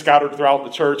 they've been scattered throughout the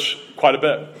church quite a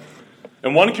bit.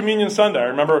 And one communion Sunday, I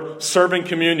remember serving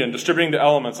communion, distributing the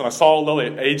elements, and I saw Lily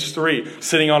at age 3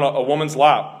 sitting on a woman's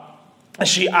lap. And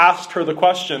she asked her the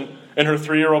question in her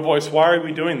 3-year-old voice, why are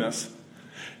we doing this?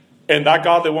 And that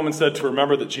godly woman said to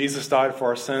remember that Jesus died for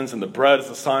our sins and the bread is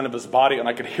the sign of his body. And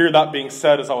I could hear that being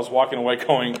said as I was walking away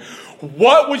going,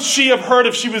 what would she have heard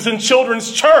if she was in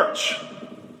children's church?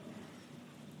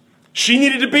 She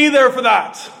needed to be there for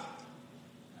that.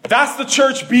 That's the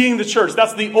church being the church.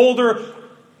 That's the older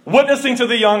witnessing to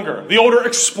the younger. The older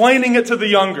explaining it to the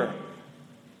younger.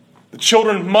 The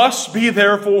children must be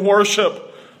there for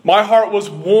worship. My heart was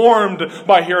warmed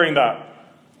by hearing that.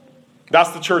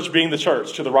 That's the church being the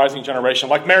church to the rising generation.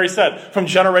 Like Mary said, from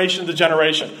generation to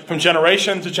generation. From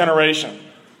generation to generation.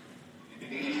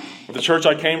 At the church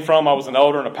I came from, I was an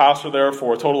elder and a pastor there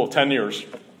for a total of 10 years.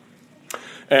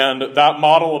 And that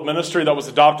model of ministry that was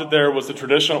adopted there was the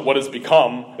traditional, what has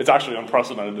become, it's actually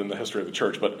unprecedented in the history of the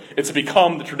church, but it's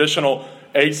become the traditional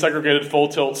age-segregated,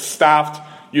 full-tilt, staffed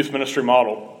youth ministry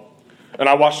model. And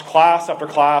I watched class after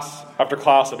class after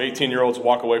class of 18-year-olds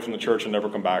walk away from the church and never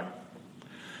come back.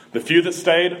 The few that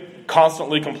stayed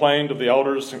constantly complained of the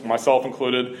elders, myself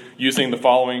included, using the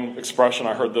following expression.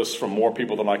 I heard this from more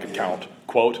people than I could count.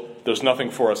 Quote, "There's nothing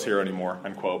for us here anymore,"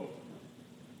 end quote.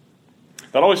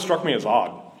 That always struck me as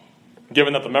odd,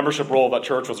 given that the membership roll of that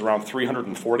church was around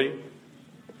 340.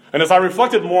 And as I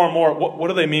reflected more and more, what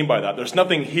do they mean by that? There's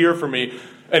nothing here for me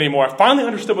anymore. I finally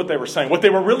understood what they were saying. What they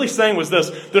were really saying was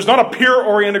this: there's not a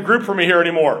peer-oriented group for me here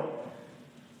anymore.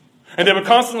 And they would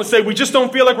constantly say, we just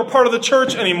don't feel like we're part of the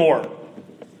church anymore.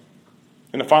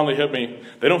 And it finally hit me,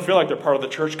 they don't feel like they're part of the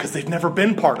church because they've never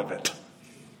been part of it.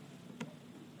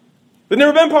 They've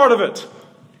never been part of it.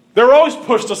 They were always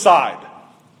pushed aside.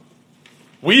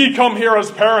 We come here as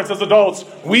parents, as adults.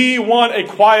 We want a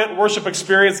quiet worship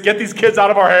experience. Get these kids out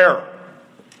of our hair.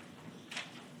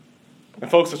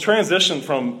 And folks, the transition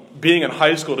from being in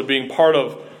high school to being part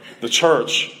of the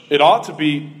church, it ought to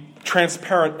be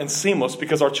transparent and seamless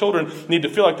because our children need to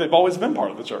feel like they've always been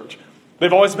part of the church.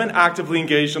 They've always been actively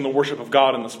engaged in the worship of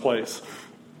God in this place.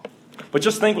 But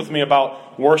just think with me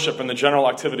about worship and the general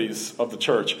activities of the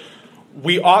church.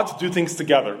 We ought to do things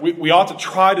together. We ought to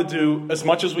try to do as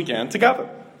much as we can together,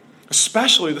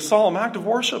 especially the solemn act of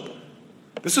worship.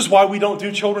 This is why we don't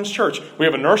do children's church. We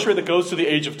have a nursery that goes to the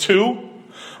age of 2,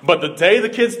 but the day the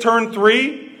kids turn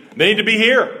 3, they need to be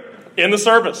here in the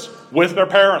service with their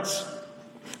parents.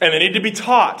 And they need to be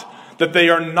taught that they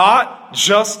are not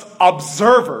just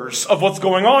observers of what's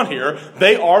going on here.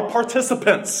 They are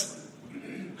participants.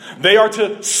 They are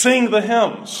to sing the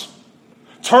hymns.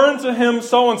 Turn to hymn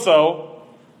so-and-so,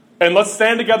 and let's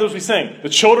stand together as we sing. The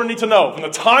children need to know, from the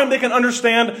time they can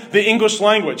understand the English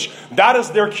language, that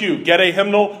is their cue. Get a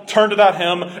hymnal, turn to that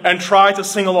hymn, and try to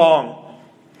sing along.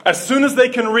 As soon as they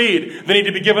can read, they need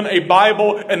to be given a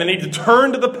Bible, and they need to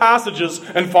turn to the passages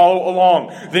and follow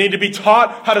along. They need to be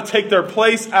taught how to take their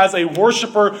place as a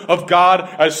worshiper of God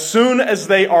as soon as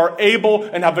they are able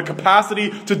and have the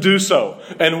capacity to do so.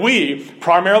 And we,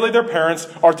 primarily their parents,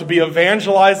 are to be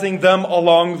evangelizing them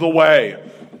along the way.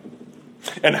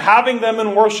 And having them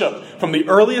in worship from the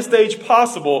earliest age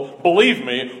possible, believe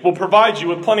me, will provide you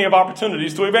with plenty of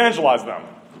opportunities to evangelize them.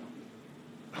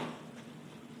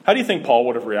 How do you think Paul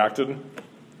would have reacted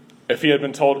if he had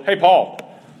been told, hey, Paul,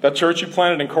 that church you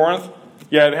planted in Corinth,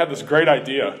 yeah, they had this great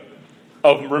idea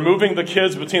of removing the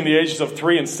kids between the ages of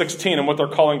 3 and 16 in what they're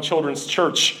calling children's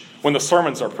church when the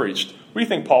sermons are preached. What do you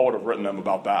think Paul would have written them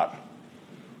about that?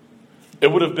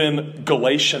 It would have been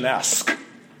Galatian-esque,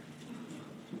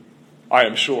 I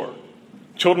am sure.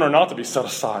 Children are not to be set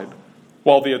aside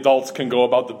while the adults can go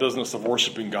about the business of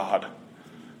worshiping God.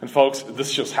 And folks,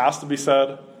 this just has to be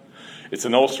said. It's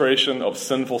an illustration of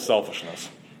sinful selfishness.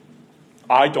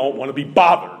 I don't want to be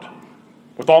bothered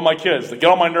with all my kids. They get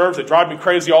on my nerves. They drive me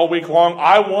crazy all week long.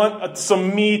 I want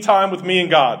some me time with me and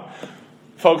God.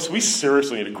 Folks, we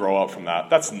seriously need to grow up from that.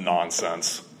 That's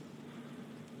nonsense.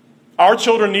 Our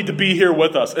children need to be here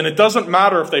with us, and it doesn't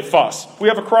matter if they fuss. We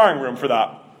have a crying room for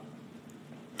that.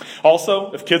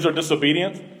 Also, if kids are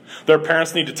disobedient, their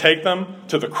parents need to take them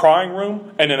to the crying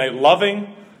room and in a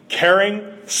loving,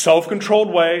 caring, self-controlled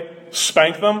way,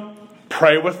 spank them,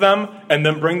 pray with them, and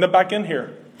then bring them back in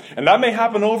here. And that may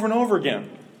happen over and over again.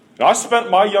 Now, I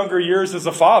spent my younger years as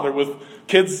a father with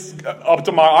kids up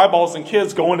to my eyeballs and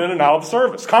kids going in and out of the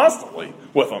service, constantly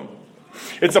with them.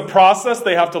 It's a process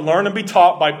they have to learn and be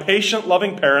taught by patient,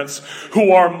 loving parents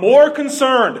who are more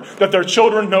concerned that their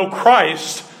children know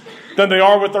Christ than they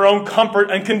are with their own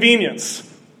comfort and convenience.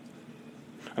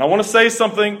 And I want to say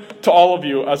something to all of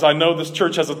you, as I know this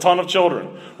church has a ton of children,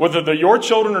 whether they're your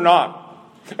children or not,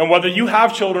 and whether you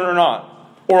have children or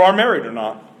not, or are married or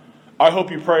not. I hope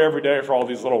you pray every day for all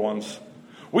these little ones.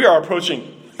 We are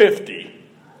approaching 50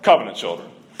 covenant children.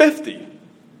 50.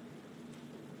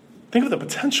 Think of the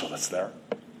potential that's there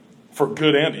for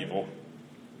good and evil.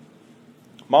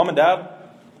 Mom and Dad,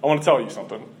 I want to tell you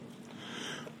something.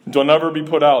 Don't ever be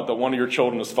put out that one of your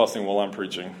children is fussing while I'm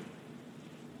preaching.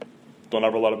 Don't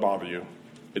ever let it bother you.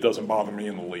 It doesn't bother me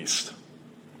in the least.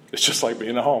 It's just like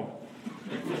being at home.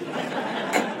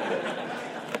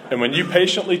 And when you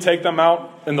patiently take them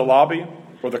out in the lobby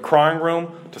or the crying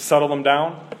room to settle them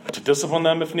down, to discipline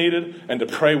them if needed, and to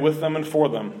pray with them and for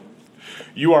them,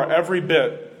 you are every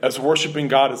bit as worshiping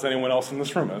God as anyone else in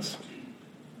this room is.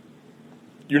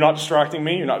 You're not distracting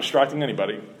me. You're not distracting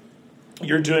anybody.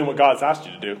 You're doing what God's asked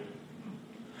you to do.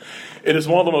 It is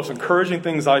one of the most encouraging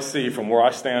things I see from where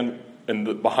I stand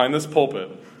behind this pulpit.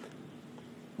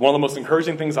 One of the most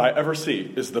encouraging things I ever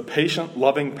see is the patient,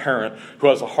 loving parent who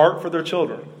has a heart for their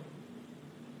children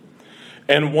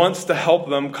and wants to help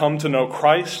them come to know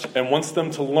Christ and wants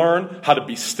them to learn how to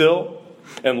be still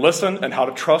and listen and how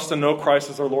to trust and know Christ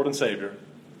as their Lord and Savior.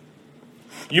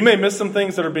 You may miss some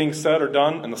things that are being said or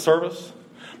done in the service,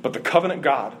 but the covenant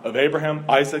God of Abraham,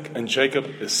 Isaac, and Jacob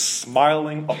is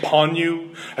smiling upon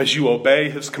you as you obey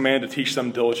his command to teach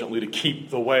them diligently to keep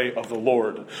the way of the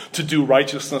Lord, to do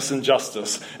righteousness and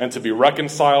justice, and to be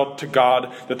reconciled to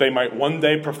God, that they might one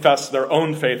day profess their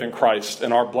own faith in Christ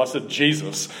and our blessed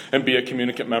Jesus and be a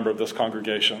communicant member of this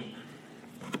congregation.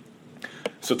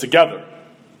 So together,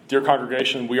 dear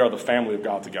congregation, we are the family of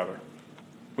God together.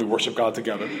 We worship God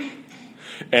together.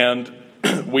 And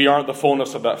we aren't the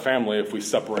fullness of that family if we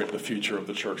separate the future of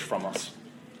the church from us.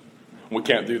 We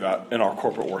can't do that in our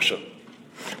corporate worship.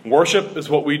 Worship is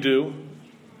what we do.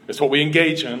 It's what we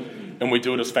engage in, and we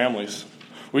do it as families.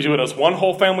 We do it as one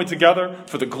whole family together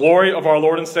for the glory of our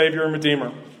Lord and Savior and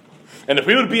Redeemer. And if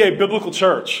we would be a biblical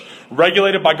church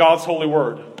regulated by God's holy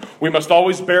word, we must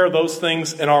always bear those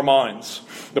things in our minds.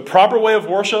 The proper way of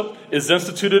worship is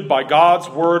instituted by God's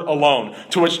word alone,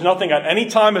 to which nothing at any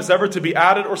time is ever to be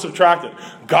added or subtracted.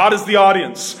 God is the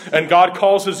audience, and God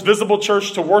calls his visible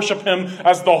church to worship him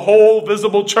as the whole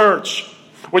visible church,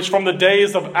 which from the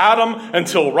days of Adam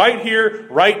until right here,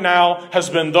 right now, has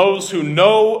been those who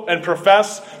know and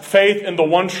profess faith in the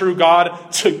one true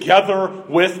God together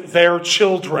with their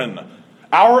children.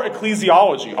 Our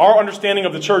ecclesiology, our understanding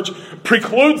of the church,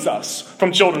 precludes us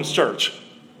from children's church.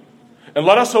 And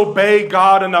let us obey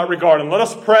God in that regard. And let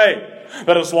us pray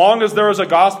that as long as there is a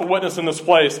gospel witness in this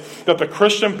place, that the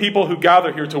Christian people who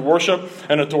gather here to worship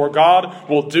and adore God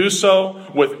will do so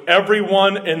with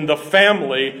everyone in the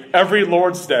family every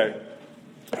Lord's Day,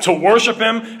 to worship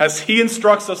him as he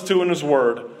instructs us to in his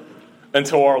word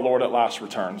until our Lord at last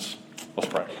returns. Let's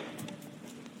pray.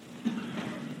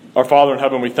 Our Father in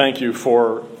heaven, we thank you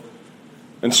for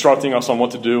instructing us on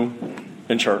what to do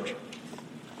in church.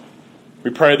 We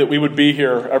pray that we would be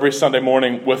here every Sunday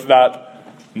morning with that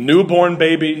newborn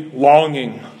baby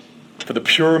longing for the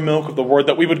pure milk of the word,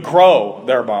 that we would grow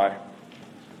thereby.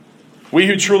 We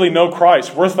who truly know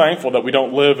Christ, we're thankful that we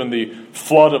don't live in the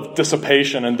flood of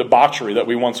dissipation and debauchery that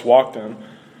we once walked in.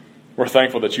 We're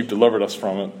thankful that you've delivered us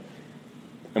from it.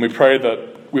 And we pray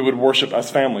that we would worship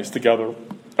as families together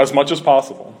as much as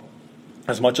possible,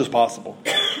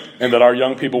 and that our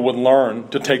young people would learn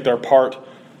to take their part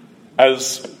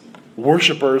as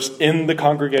worshipers in the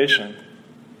congregation,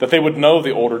 that they would know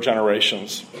the older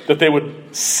generations, that they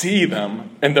would see them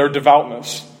in their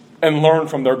devoutness and learn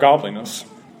from their godliness.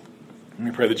 And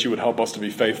we pray that you would help us to be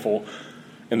faithful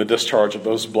in the discharge of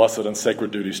those blessed and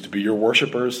sacred duties, to be your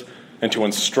worshipers and to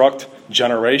instruct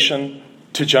generation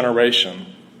to generation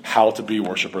how to be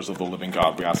worshipers of the living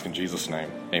God. We ask in Jesus'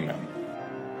 name, amen.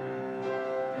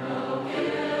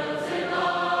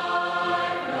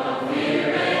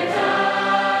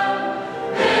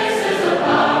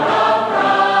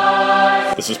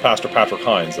 This is Pastor Patrick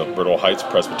Hines of Bridwell Heights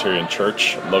Presbyterian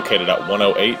Church, located at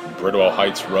 108 Bridwell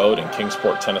Heights Road in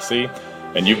Kingsport, Tennessee,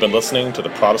 and you've been listening to the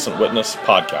Protestant Witness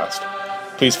podcast.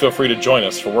 Please feel free to join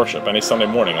us for worship any Sunday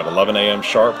morning at 11 a.m.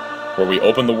 sharp, where we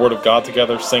open the Word of God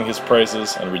together, sing His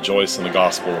praises, and rejoice in the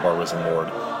gospel of our risen Lord.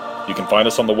 You can find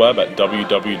us on the web at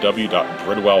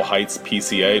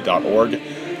www.bridwellheightspca.org.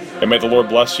 And may the Lord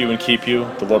bless you and keep you.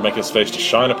 The Lord make His face to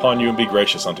shine upon you and be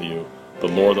gracious unto you. The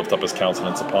Lord lift up His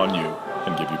countenance upon you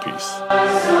and give you peace.